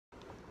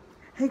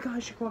Hey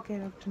guys, you're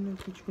welcome to the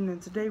YouTube channel.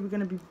 Today we're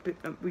going to be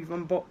we've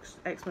unboxed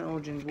X-Men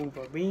Origins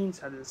Wolverine.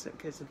 So the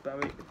case is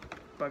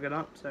buggered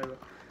up, so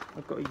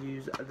I've got to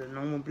use the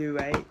normal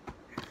Blu-ray.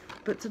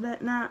 But today,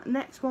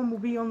 next one will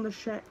be on the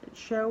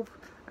shelf,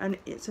 and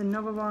it's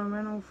another Ryan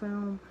Reynolds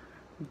film,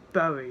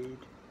 Burried.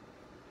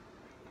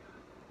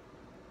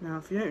 Now,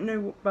 if you don't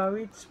know what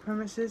Burried's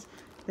premise is,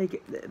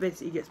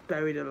 basically gets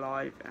buried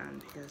alive,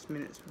 and he has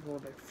minutes before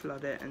they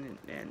flood it, and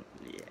then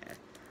yeah.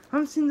 I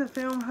haven't seen the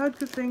film, heard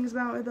good things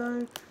about it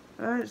though.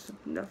 It's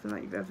nothing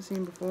like you've ever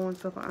seen before and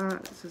stuff like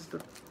that. This is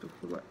the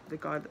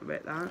guy that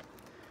wrote that.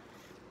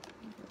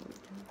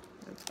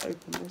 Let's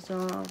open this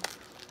up.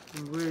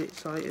 I'm really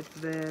excited for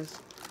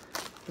this.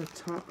 The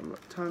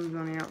time's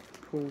running out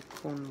for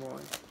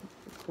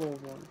Paul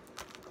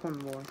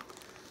Conroy.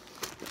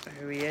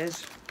 Here he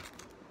is.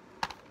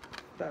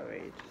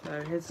 Buried.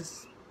 So here's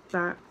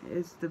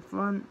the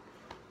front.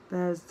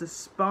 There's the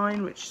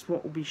spine, which is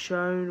what will be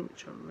shown,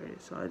 which I'm really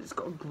excited. It's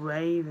got a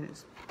grave and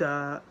it's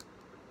dirt.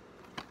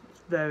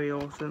 It's very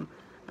awesome.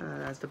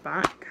 There's the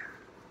back.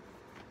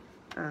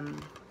 And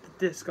the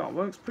disc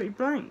artwork's pretty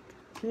blank.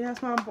 So yeah,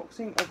 that's my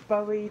unboxing of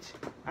Burried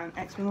and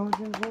X-Men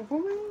Origins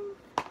Wolverine.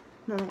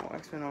 No, not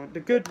X-Men Origins. The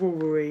good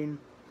Wolverine.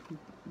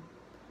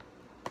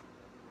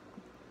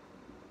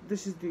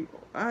 This is the...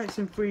 it's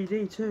in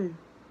 3D too.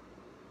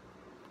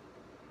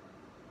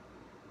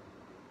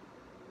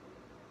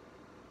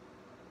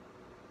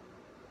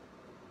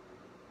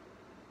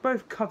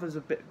 Both covers are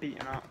a bit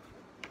beaten up,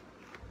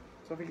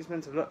 so I think it's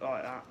meant to look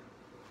like that.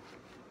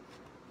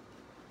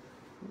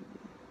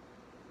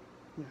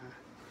 Yeah.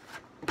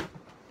 But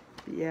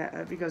yeah,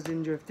 if you guys did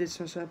enjoy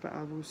this episode, but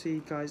I will see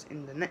you guys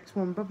in the next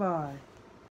one. Bye bye.